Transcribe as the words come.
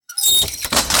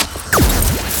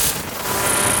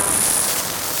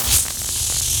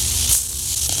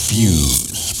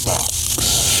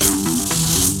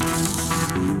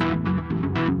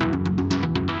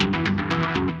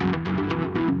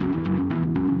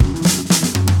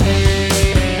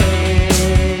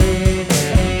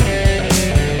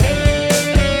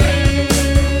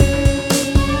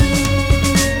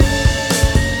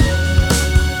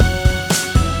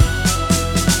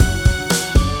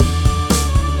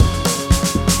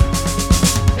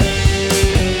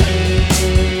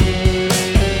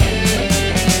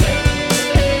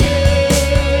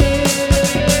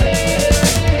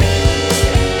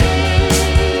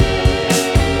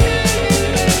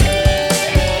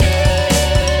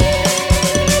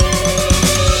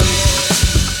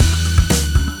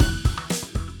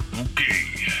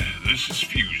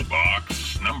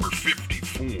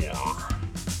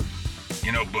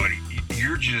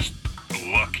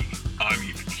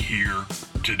here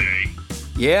today?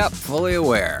 Yep, fully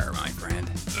aware, my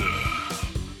friend.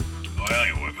 Well,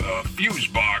 anyway,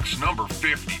 Fusebox number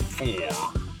 54,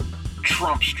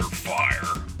 Trumpster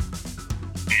fire.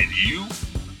 And you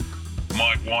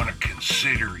might want to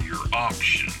consider your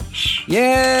options.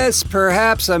 Yes,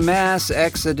 perhaps a mass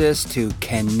exodus to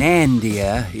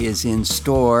Canandia is in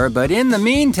store, but in the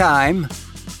meantime,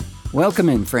 welcome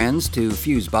in, friends, to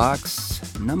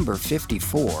Fusebox number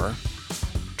 54,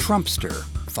 Trumpster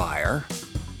fire.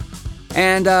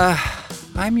 And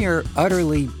I'm your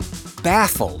utterly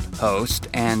baffled host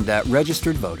and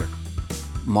registered voter,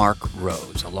 Mark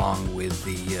Rose, along with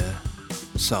the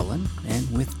sullen and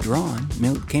withdrawn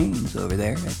Milt Keynes over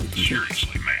there at the TV.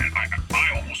 Seriously, man,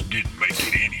 I almost didn't make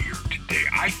it in here today.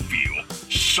 I feel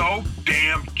so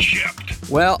damn gypped.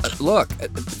 Well, look,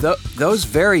 those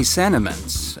very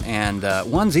sentiments, and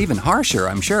one's even harsher,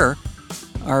 I'm sure,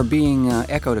 are being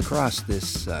echoed across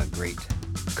this great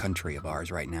country of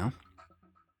ours right now.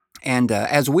 And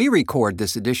as we record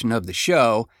this edition of the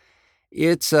show,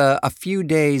 it's a few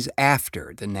days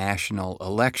after the national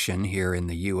election here in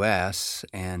the U.S.,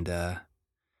 and,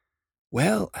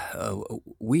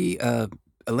 we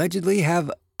allegedly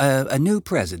have a new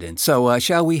president. So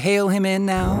shall we hail him in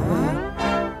now?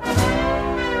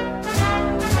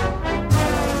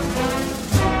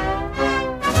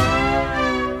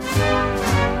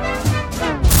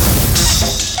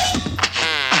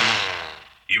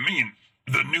 You mean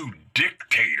the new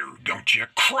dictator, don't you?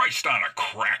 Christ on a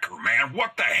cracker, man.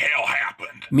 What the hell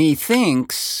happened?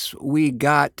 Methinks we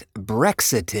got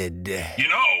Brexited. You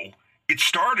know, it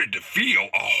started to feel a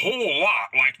whole lot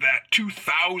like that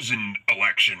 2000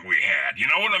 election we had. You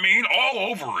know what I mean? All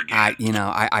over again.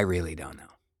 I really don't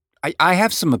know. I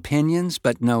have some opinions,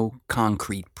 but no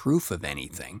concrete proof of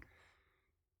anything.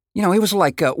 You know, it was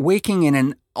like waking in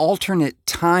an alternate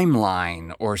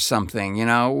timeline or something,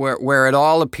 where it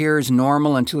all appears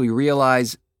normal until you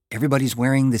realize everybody's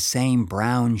wearing the same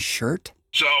brown shirt.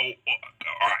 So,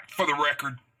 all right, for the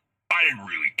record, I didn't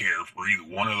really care for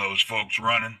either one of those folks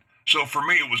running. So for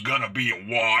me, it was going to be a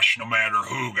wash no matter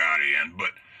who got in.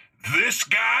 But this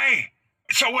guy...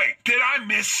 So wait, did I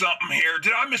miss something here?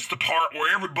 Did I miss the part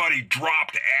where everybody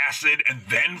dropped acid and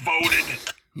then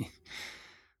voted?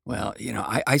 Well,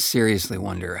 I seriously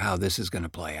wonder how this is going to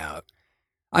play out.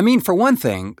 I mean, for one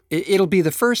thing, it'll be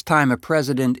the first time a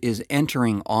president is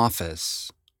entering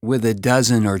office with a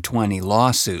dozen or 20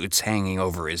 lawsuits hanging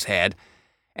over his head,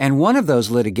 and one of those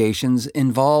litigations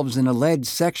involves an alleged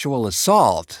sexual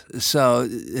assault. So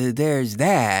there's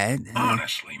that.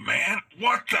 Honestly, man,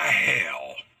 what the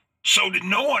hell? So did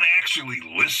no one actually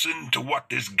listen to what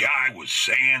this guy was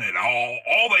saying at all?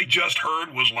 All they just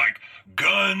heard was like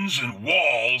guns and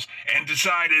walls and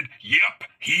decided, yep,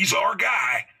 he's our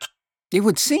guy. It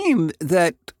would seem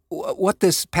that what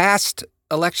this past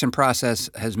election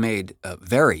process has made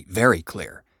very, very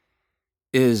clear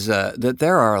is that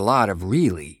there are a lot of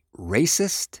really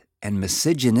racist and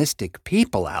misogynistic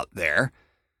people out there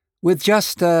with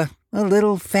just a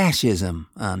little fascism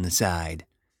on the side.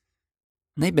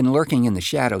 They've been lurking in the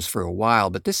shadows for a while,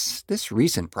 but this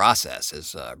recent process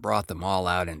has brought them all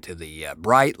out into the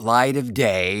bright light of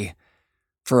day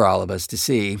for all of us to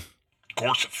see. Of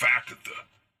course, the fact that the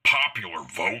popular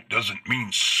vote doesn't mean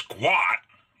squat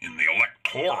in the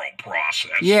electoral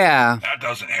process. Yeah. That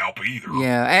doesn't help either.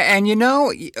 Yeah,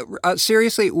 and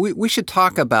seriously, we should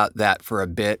talk about that for a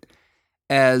bit,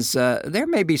 as there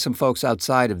may be some folks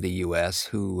outside of the U.S.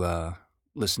 who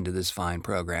listen to this fine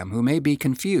program who may be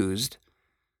confused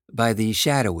by the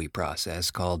shadowy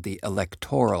process called the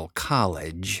Electoral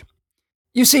College.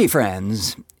 You see,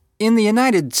 friends, in the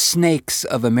United Snakes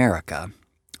of America,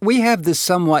 we have this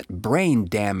somewhat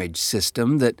brain-damaged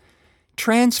system that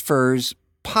transfers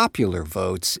popular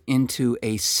votes into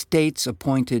a state's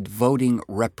appointed voting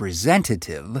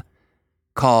representative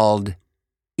called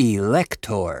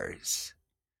electors,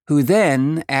 who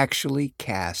then actually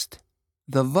cast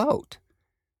the vote.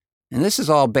 And this is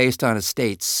all based on a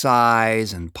state's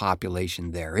size and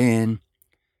population therein.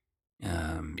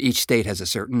 Each state has a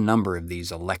certain number of these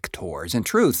electors. In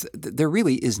truth, there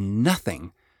really is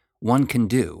nothing one can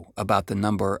do about the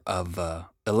number of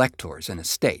electors in a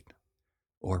state,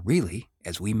 or really,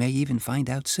 as we may even find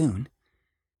out soon,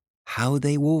 how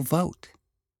they will vote,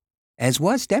 as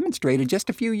was demonstrated just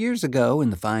a few years ago in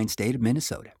the fine state of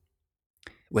Minnesota.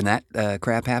 When that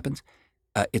crap happens,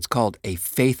 it's called a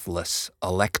faithless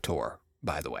elector,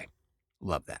 by the way.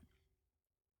 Love that.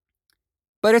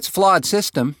 But it's a flawed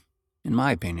system, in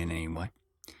my opinion anyway,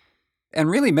 and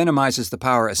really minimizes the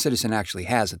power a citizen actually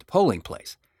has at the polling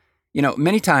place.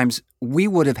 Many times we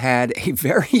would have had a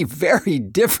very, very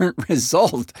different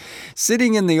result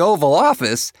sitting in the Oval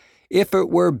Office if it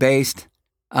were based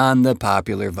on the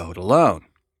popular vote alone.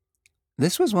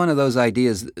 This was one of those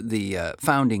ideas the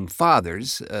founding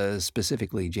fathers,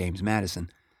 specifically James Madison,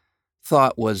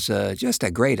 thought was just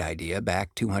a great idea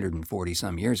back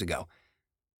 240-some years ago.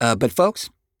 But folks,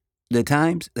 the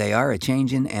times, they are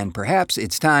a-changin', and perhaps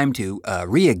it's time to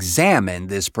re-examine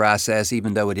this process,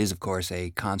 even though it is, of course, a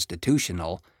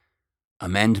constitutional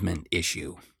amendment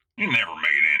issue. It never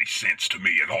made any sense to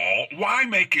me at all. Why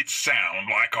make it sound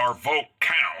like our vote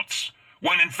counts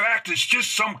when in fact it's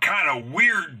just some kind of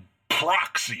weird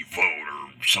proxy vote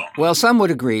or something? Well, some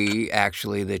would agree,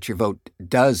 actually, that your vote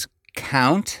does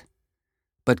count,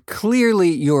 but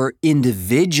clearly your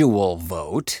individual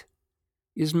vote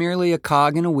is merely a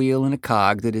cog in a wheel in a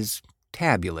cog that is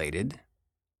tabulated,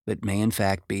 but may in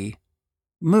fact be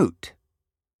moot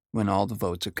when all the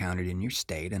votes are counted in your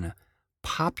state, and a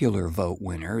popular vote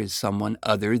winner is someone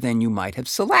other than you might have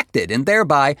selected, and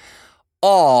thereby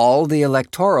all the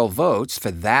electoral votes for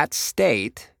that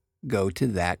state go to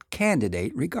that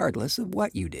candidate regardless of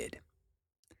what you did.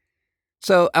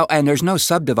 So, and there's no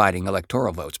subdividing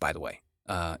electoral votes, by the way.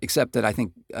 Except that I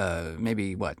think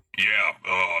maybe what? Yeah,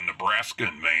 Nebraska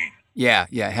and Maine. Yeah,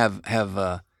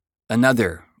 have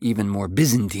another even more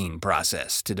Byzantine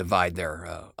process to divide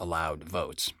their allowed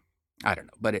votes. I don't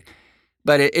know,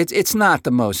 but it's not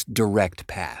the most direct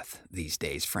path these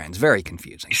days, friends. Very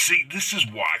confusing. You see, this is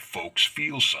why folks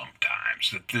feel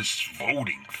sometimes that this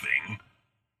voting thing,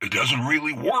 it doesn't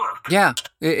really work. Yeah,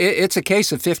 it's a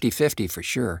case of 50-50 for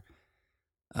sure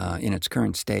in its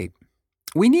current state.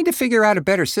 We need to figure out a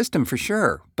better system for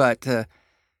sure, but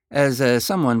as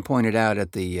someone pointed out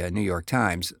at the New York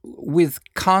Times, with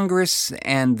Congress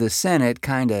and the Senate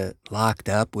kind of locked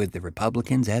up with the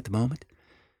Republicans at the moment,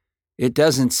 it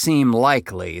doesn't seem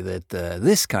likely that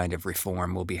this kind of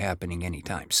reform will be happening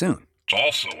anytime soon. It's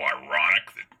also ironic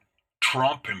that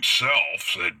Trump himself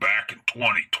said back in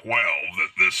 2012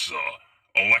 that this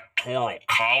electoral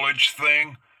college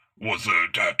thing was a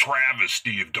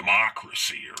travesty of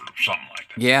democracy or something like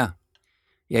that. Yeah,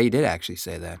 he did actually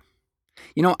say that.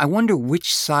 I wonder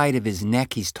which side of his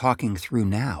neck he's talking through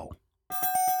now.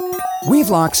 We've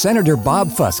locked Senator Bob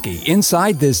Fusky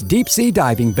inside this deep-sea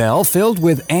diving bell filled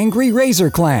with angry razor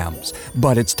clams,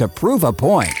 but it's to prove a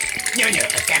point. No,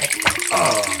 stop it.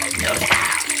 Oh, no,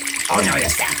 stop. Oh, no,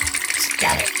 stop.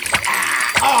 Stop it.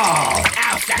 Ow,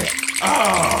 stop it.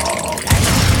 Oh,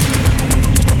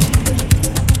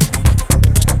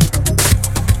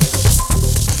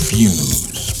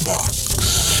 Fusebox.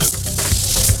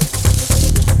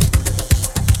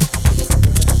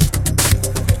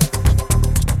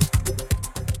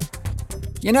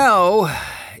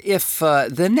 If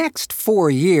the next 4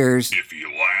 years... If you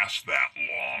last that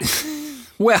long.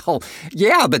 Well,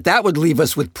 yeah, but that would leave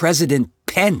us with President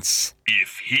Pence.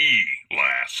 If he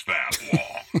lasts that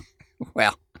long.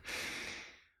 Well,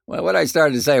 what I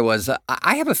started to say was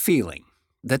I have a feeling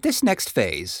that this next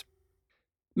phase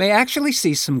may actually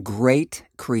see some great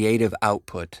creative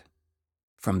output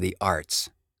from the arts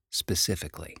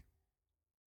specifically.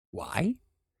 Why?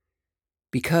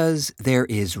 Because there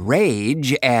is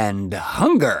rage and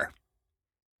hunger.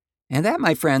 And that,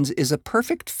 my friends, is a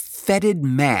perfect fetid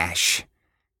mash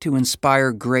to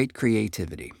inspire great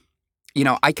creativity.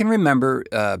 I can remember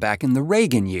back in the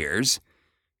Reagan years,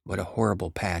 what a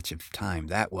horrible patch of time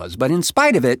that was. But in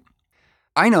spite of it,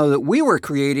 I know that we were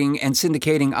creating and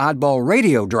syndicating oddball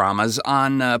radio dramas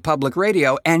on public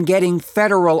radio and getting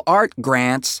federal art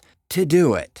grants to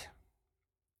do it.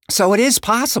 So it is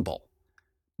possible.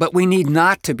 But we need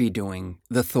not to be doing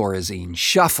the Thorazine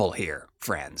shuffle here,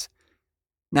 friends.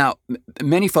 Now,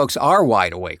 many folks are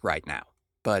wide awake right now,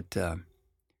 but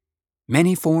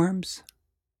many forms?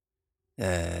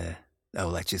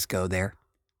 Let's just go there.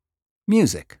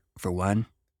 Music, for one,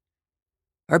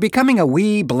 are becoming a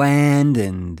wee bland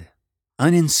and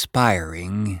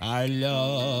uninspiring. Our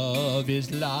love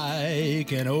is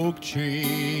like an oak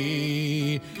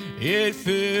tree. It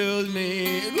fills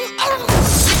me...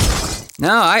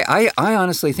 No, I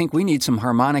honestly think we need some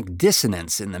harmonic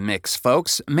dissonance in the mix,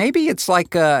 folks. Maybe it's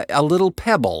like a little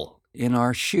pebble in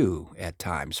our shoe at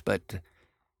times, but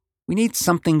we need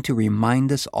something to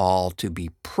remind us all to be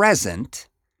present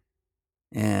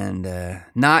and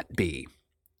not be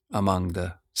among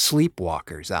the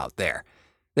sleepwalkers out there.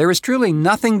 There is truly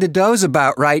nothing to doze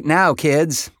about right now,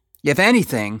 kids. If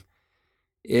anything,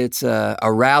 it's a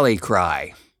rally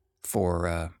cry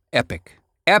for epic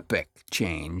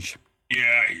change.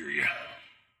 Yeah, I hear you.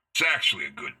 It's actually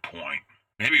a good point.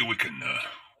 Maybe we can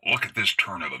look at this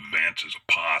turn of events as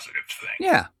a positive thing.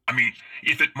 Yeah. I mean,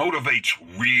 if it motivates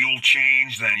real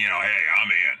change, then, hey, I'm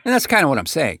in. And that's kind of what I'm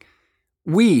saying.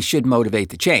 We should motivate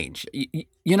the change.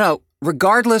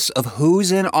 Regardless of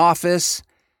who's in office,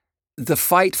 the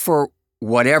fight for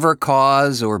whatever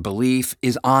cause or belief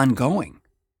is ongoing.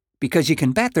 Because you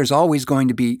can bet there's always going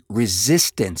to be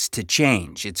resistance to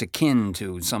change. It's akin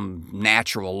to some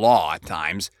natural law at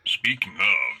times. Speaking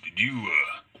of, did you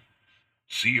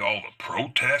see all the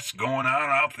protests going on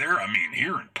out there? I mean,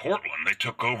 here in Portland, they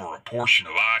took over a portion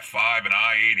of I-5 and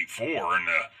I-84, and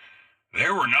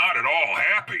they were not at all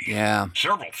happy. Yeah.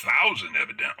 Several thousand,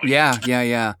 evidently.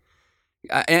 Yeah.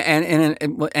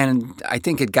 And I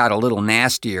think it got a little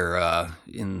nastier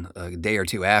in a day or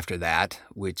two after that,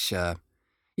 which,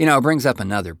 brings up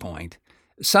another point.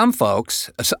 Some folks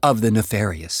of the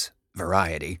nefarious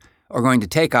variety are going to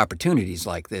take opportunities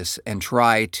like this and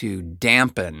try to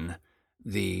dampen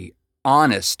the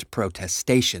honest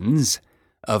protestations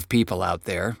of people out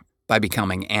there by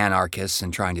becoming anarchists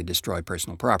and trying to destroy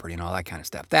personal property and all that kind of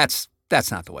stuff. That's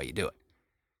not the way you do it.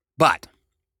 But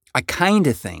I kind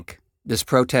of think this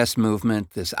protest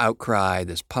movement, this outcry,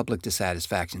 this public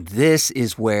dissatisfaction, this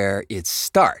is where it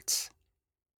starts.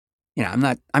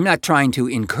 I'm not trying to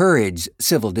encourage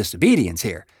civil disobedience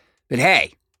here, but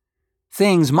hey,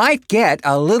 things might get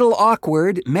a little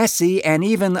awkward, messy, and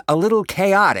even a little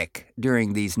chaotic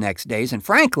during these next days. And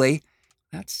frankly,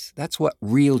 that's what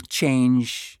real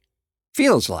change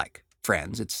feels like,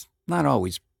 friends. It's not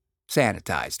always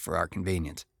sanitized for our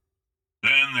convenience.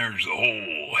 Then there's the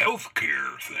whole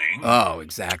healthcare thing. Oh,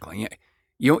 exactly.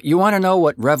 You want to know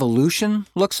what revolution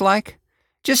looks like?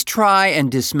 Just try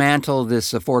and dismantle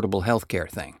this affordable healthcare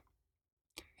thing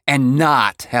and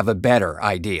not have a better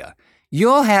idea.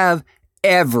 You'll have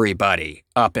everybody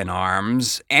up in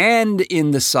arms and in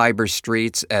the cyber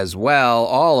streets as well,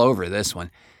 all over this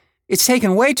one. It's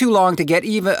taken way too long to get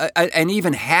an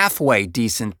even halfway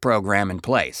decent program in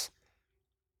place.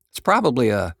 It's probably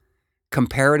a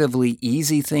comparatively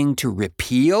easy thing to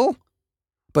repeal,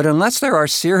 but unless there are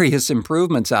serious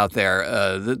improvements out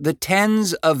there, the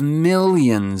tens of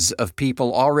millions of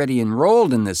people already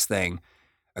enrolled in this thing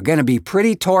are going to be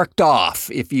pretty torqued off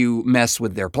if you mess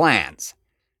with their plans.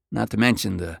 Not to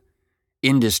mention the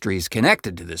industries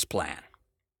connected to this plan.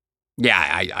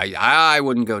 Yeah, I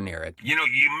wouldn't go near it. You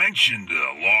mentioned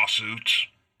lawsuits.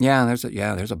 Yeah,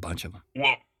 there's a bunch of them.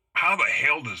 Well, how the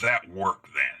hell does that work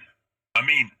then? I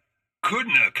mean,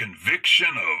 couldn't a conviction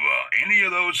of any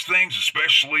of those things,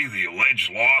 especially the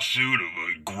alleged lawsuit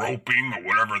of groping or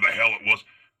whatever the hell it was,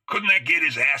 couldn't that get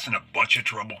his ass in a bunch of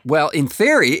trouble? Well, in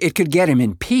theory, it could get him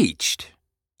impeached,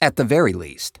 at the very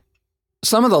least.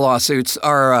 Some of the lawsuits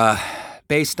are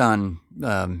based on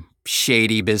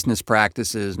shady business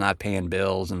practices, not paying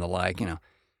bills and the like,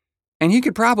 And he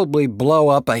could probably blow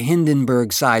up a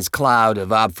Hindenburg-sized cloud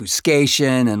of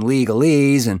obfuscation and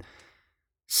legalese and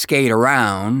skate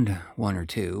around one or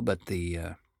two, but the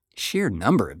sheer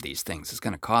number of these things is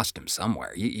going to cost him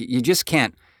somewhere. You just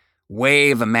can't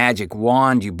wave a magic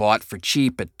wand you bought for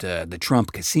cheap at the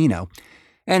Trump casino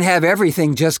and have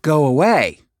everything just go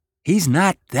away. He's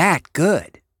not that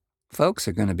good. Folks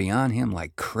are going to be on him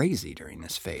like crazy during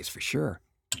this phase for sure.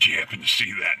 Did you happen to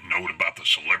see that note about the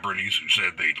celebrities who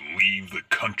said they'd leave the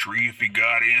country if he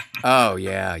got in? Oh,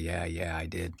 yeah, I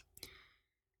did.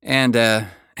 And,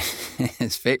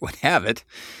 as fate would have it,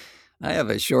 I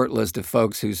have a short list of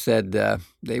folks who said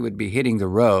they would be hitting the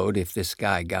road if this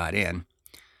guy got in.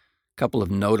 A couple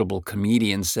of notable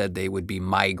comedians said they would be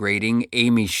migrating.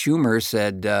 Amy Schumer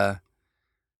said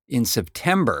in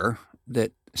September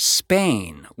that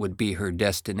Spain would be her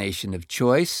destination of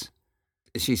choice.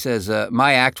 She says,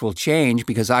 my act will change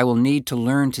because I will need to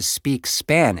learn to speak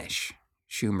Spanish,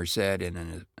 Schumer said in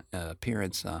an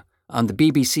appearance on the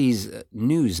BBC's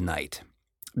Newsnight.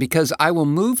 Because I will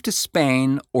move to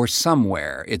Spain or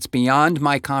somewhere. It's beyond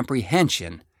my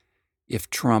comprehension if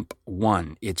Trump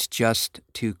won. It's just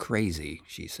too crazy,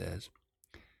 she says.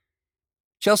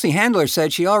 Chelsea Handler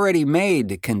said she already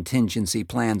made contingency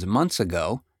plans months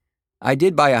ago. I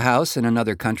did buy a house in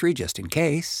another country just in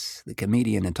case, the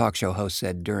comedian and talk show host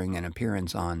said during an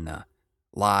appearance on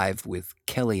Live with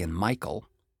Kelly and Michael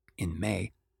in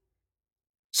May.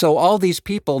 So all these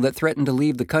people that threaten to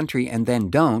leave the country and then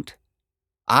don't,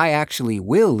 I actually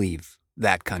will leave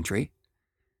that country.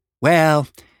 Well,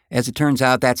 as it turns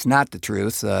out, that's not the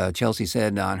truth. Chelsea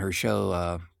said on her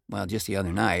show, just the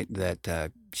other night,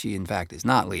 that she, in fact, is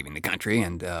not leaving the country,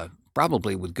 and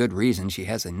probably with good reason. She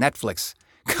has a Netflix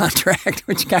contract,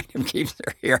 which kind of keeps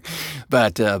her here.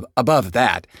 But above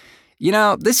that,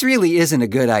 this really isn't a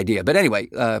good idea. But anyway,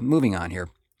 moving on here.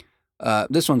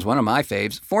 This one's one of my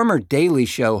faves. Former Daily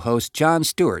Show host Jon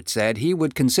Stewart said he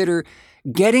would consider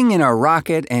getting in a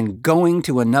rocket and going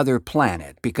to another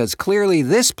planet because clearly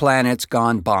this planet's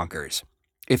gone bonkers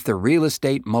if the real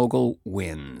estate mogul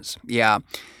wins. Yeah,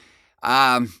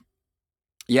 that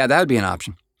would be an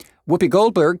option. Whoopi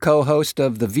Goldberg, co-host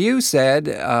of The View, said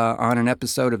on an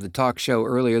episode of the talk show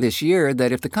earlier this year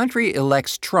that if the country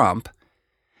elects Trump,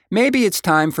 maybe it's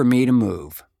time for me to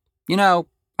move. You know,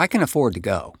 I can afford to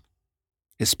go.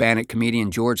 Hispanic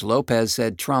comedian George Lopez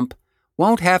said Trump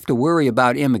won't have to worry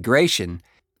about immigration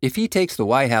if he takes the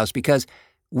White House because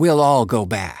we'll all go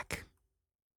back.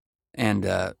 And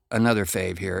another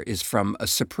fave here is from a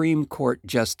Supreme Court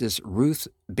Justice Ruth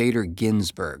Bader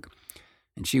Ginsburg.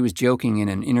 And she was joking in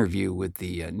an interview with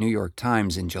the New York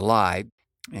Times in July.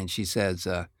 And she says,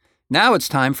 now it's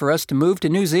time for us to move to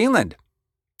New Zealand.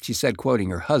 She said, quoting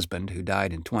her husband, who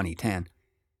died in 2010,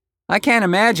 I can't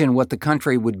imagine what the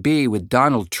country would be with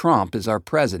Donald Trump as our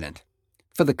president.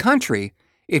 For the country,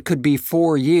 it could be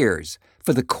 4 years.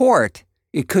 For the court,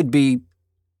 it could be,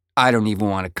 I don't even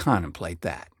want to contemplate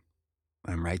that.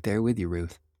 I'm right there with you,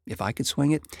 Ruth. If I could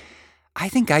swing it, I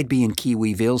think I'd be in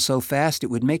Kiwiville so fast it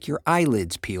would make your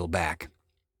eyelids peel back.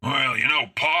 Well, you know,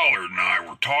 Pollard and I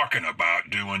were talking about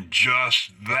doing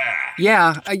just that.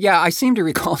 Yeah, I seem to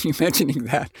recall you mentioning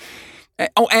that.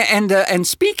 Oh, and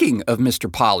speaking of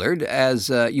Mr. Pollard, as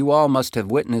you all must have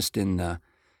witnessed in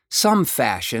some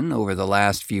fashion over the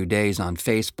last few days on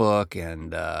Facebook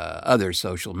and other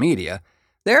social media,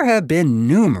 there have been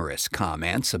numerous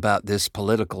comments about this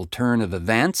political turn of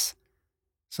events.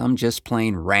 Some just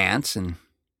plain rants and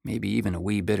maybe even a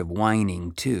wee bit of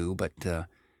whining too, but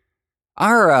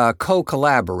our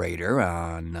co-collaborator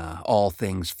on all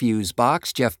things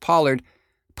Fusebox, Jeff Pollard,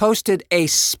 posted a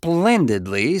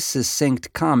splendidly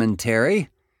succinct commentary.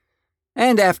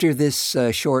 And after this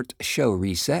short show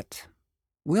reset,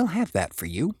 we'll have that for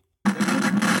you.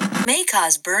 May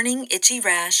cause burning, itchy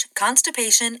rash,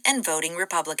 constipation, and voting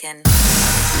Republican.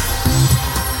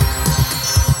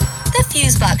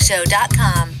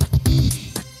 TheFuseboxShow.com.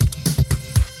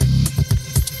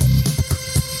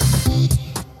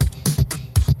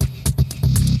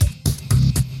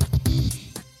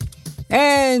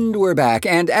 And we're back.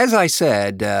 And as I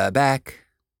said, back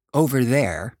over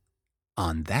there,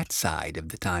 on that side of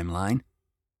the timeline,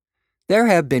 there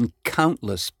have been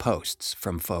countless posts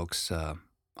from folks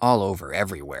all over,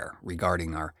 everywhere,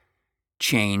 regarding our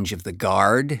change of the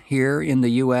guard here in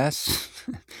the U.S.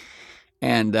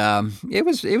 And it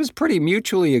was pretty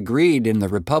mutually agreed in the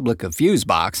Republic of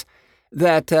Fusebox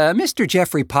that Mr.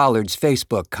 Jeffrey Pollard's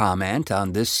Facebook comment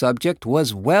on this subject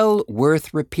was well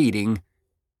worth repeating,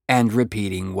 and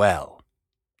repeating well.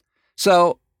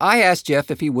 So I asked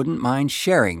Jeff if he wouldn't mind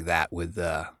sharing that with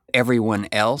everyone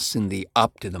else in the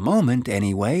up-to-the-moment,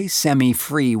 anyway,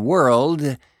 semi-free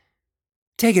world.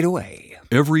 Take it away.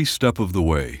 Every step of the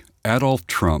way, Adolf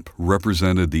Trump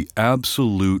represented the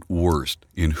absolute worst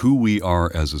in who we are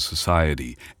as a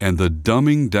society, and the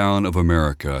dumbing down of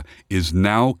America is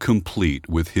now complete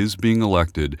with his being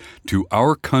elected to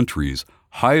our country's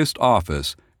highest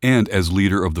office and as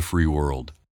leader of the free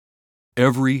world.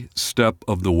 Every step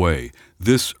of the way,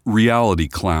 this reality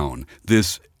clown,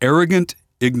 this arrogant,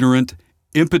 ignorant,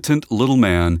 impotent little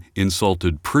man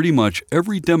insulted pretty much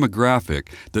every demographic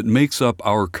that makes up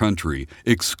our country,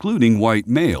 excluding white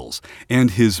males,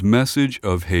 and his message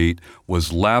of hate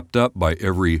was lapped up by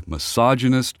every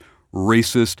misogynist,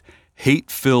 racist,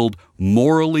 hate-filled,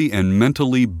 morally and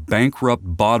mentally bankrupt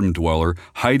bottom dweller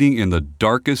hiding in the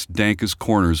darkest, dankest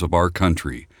corners of our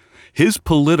country. His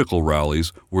political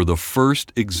rallies were the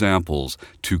first examples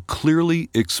to clearly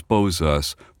expose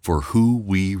us for who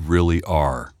we really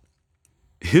are.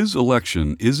 His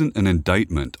election isn't an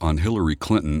indictment on Hillary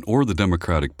Clinton or the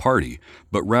Democratic Party,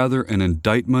 but rather an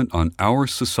indictment on our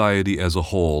society as a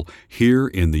whole here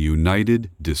in the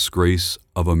united disgrace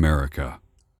of America.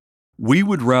 We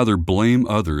would rather blame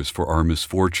others for our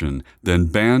misfortune than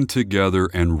band together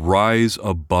and rise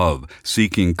above,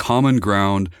 seeking common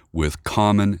ground with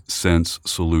common sense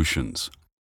solutions.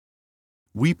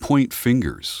 We point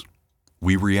fingers.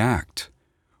 We react.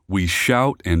 We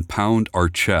shout and pound our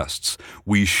chests.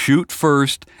 We shoot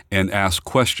first and ask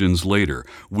questions later.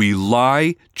 We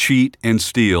lie, cheat, and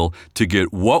steal to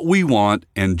get what we want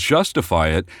and justify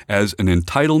it as an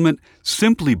entitlement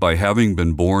simply by having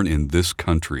been born in this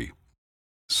country.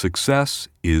 Success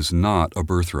is not a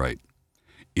birthright.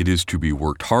 It is to be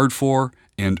worked hard for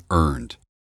and earned.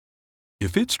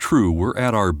 If it's true we're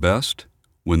at our best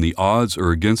when the odds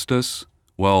are against us,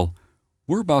 well,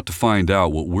 we're about to find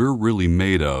out what we're really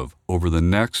made of over the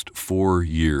next 4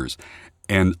 years.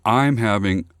 and I'm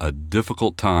having a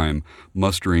difficult time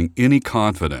mustering any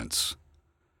confidence.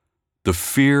 The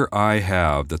fear I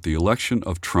have that the election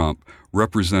of Trump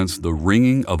represents the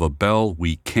ringing of a bell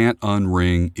we can't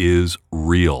unring is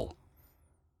real.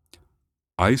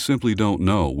 I simply don't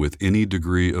know with any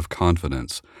degree of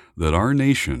confidence that our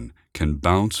nation can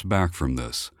bounce back from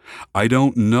this. I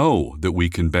don't know that we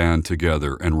can band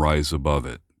together and rise above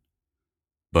it.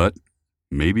 But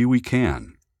maybe we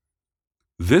can.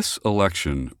 This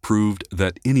election proved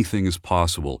that anything is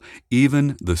possible,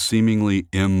 even the seemingly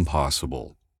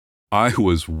impossible. I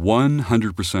was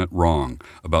 100% wrong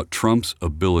about Trump's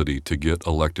ability to get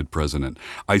elected president.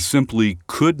 I simply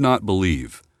could not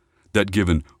believe that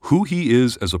given who he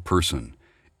is as a person,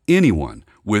 anyone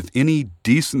with any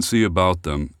decency about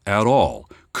them at all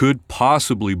could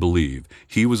possibly believe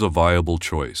he was a viable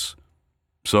choice.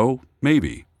 So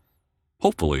maybe,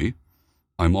 hopefully,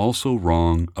 I'm also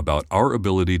wrong about our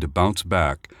ability to bounce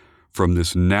back from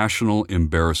this national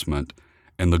embarrassment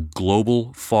and the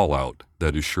global fallout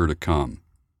that is sure to come.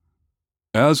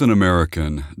 As an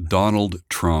American, Donald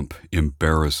Trump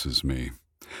embarrasses me.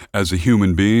 As a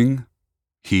human being,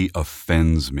 he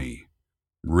offends me.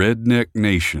 Redneck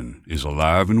Nation is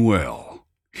alive and well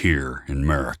here in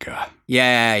America.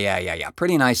 Yeah.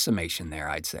 Pretty nice summation there,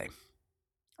 I'd say.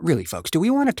 Really, folks, do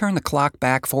we want to turn the clock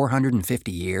back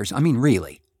 450 years? I mean,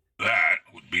 really? That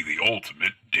would be the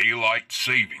ultimate daylight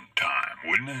saving time,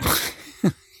 wouldn't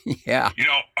it? Yeah. You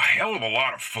know, a hell of a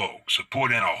lot of folks have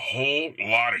put in a whole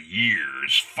lot of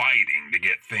years fighting to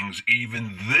get things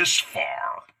even this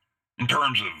far in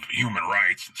terms of human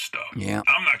rights and stuff. Yeah.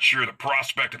 I'm not sure the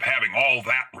prospect of having all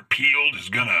that repealed is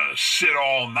gonna sit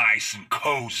all nice and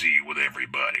cozy with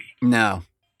everybody. No.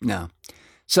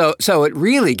 So it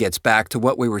really gets back to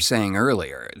what we were saying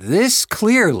earlier. This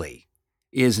clearly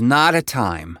is not a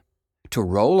time to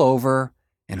roll over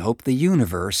and hope the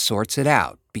universe sorts it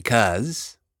out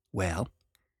because, well,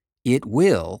 it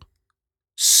will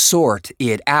sort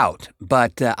it out.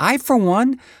 But I, for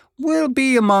one, will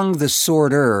be among the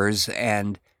sorters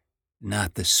and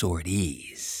not the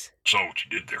sortees. So what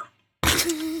you did there.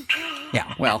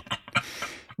 Yeah, well,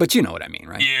 but you know what I mean,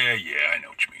 right? Yeah, I know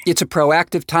what you mean. It's a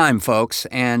proactive time, folks,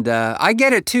 and I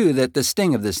get it, too, that the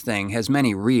sting of this thing has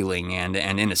many reeling and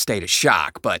in a state of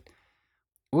shock, but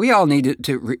we all need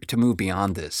to move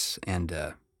beyond this and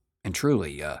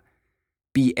truly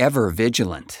be ever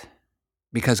vigilant,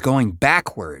 because going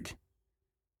backward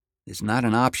is not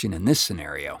an option in this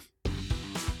scenario.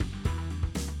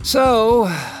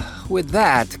 So, with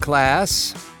that,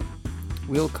 class,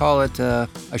 we'll call it a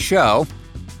show.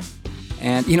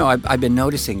 And, you know, I've been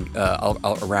noticing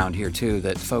around here, too,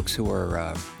 that folks who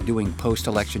are doing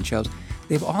post-election shows,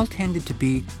 they've all tended to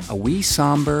be a wee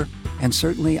somber and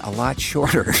certainly a lot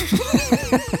shorter.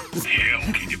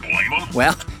 Hell, can you blame them?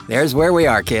 Well, there's where we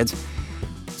are, kids.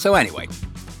 So anyway,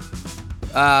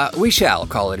 we shall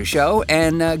call it a show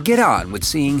and get on with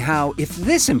seeing how, if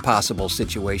this impossible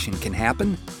situation can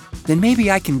happen, then maybe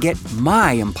I can get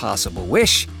my impossible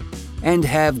wish and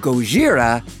have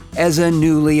Gojira as a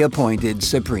newly appointed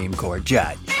Supreme Court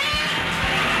judge.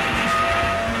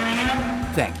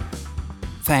 Thank you.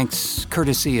 Thanks,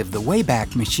 courtesy of the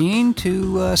Wayback Machine,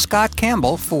 to Scott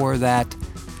Campbell for that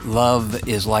Love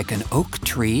is Like an Oak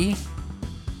Tree.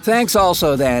 Thanks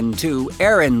also then to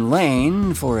Aaron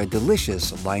Lane for a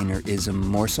delicious Liner-ism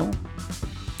morsel.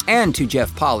 And to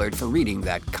Jeff Pollard for reading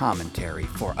that commentary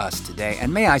for us today.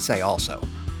 And may I say also,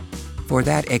 for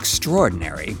that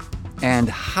extraordinary and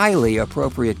highly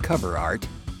appropriate cover art,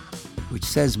 which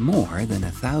says more than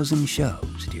 1,000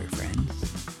 shows, dear friends.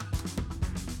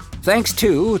 Thanks,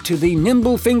 too, to the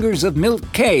nimble fingers of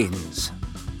Milt Keynes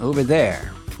over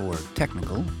there for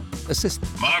technical assistance.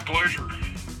 My pleasure.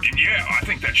 And yeah, I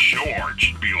think that show art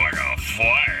should be like a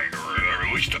flag or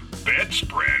at least a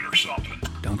bedspread or something.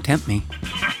 Don't tempt me.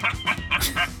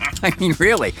 I mean,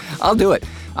 really, I'll do it.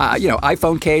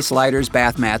 iPhone case, lighters,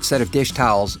 bath mats, set of dish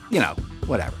towels,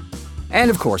 whatever. And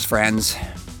of course, friends,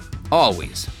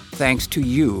 always thanks to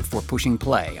you for pushing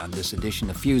play on this edition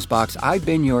of Fusebox. I've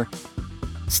been your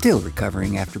still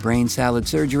recovering after brain salad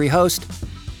surgery host,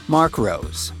 Mark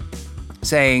Rose,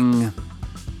 saying,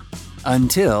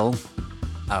 until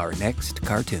our next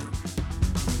cartoon.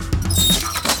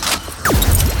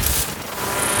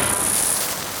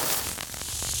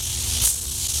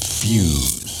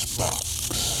 Fusebox.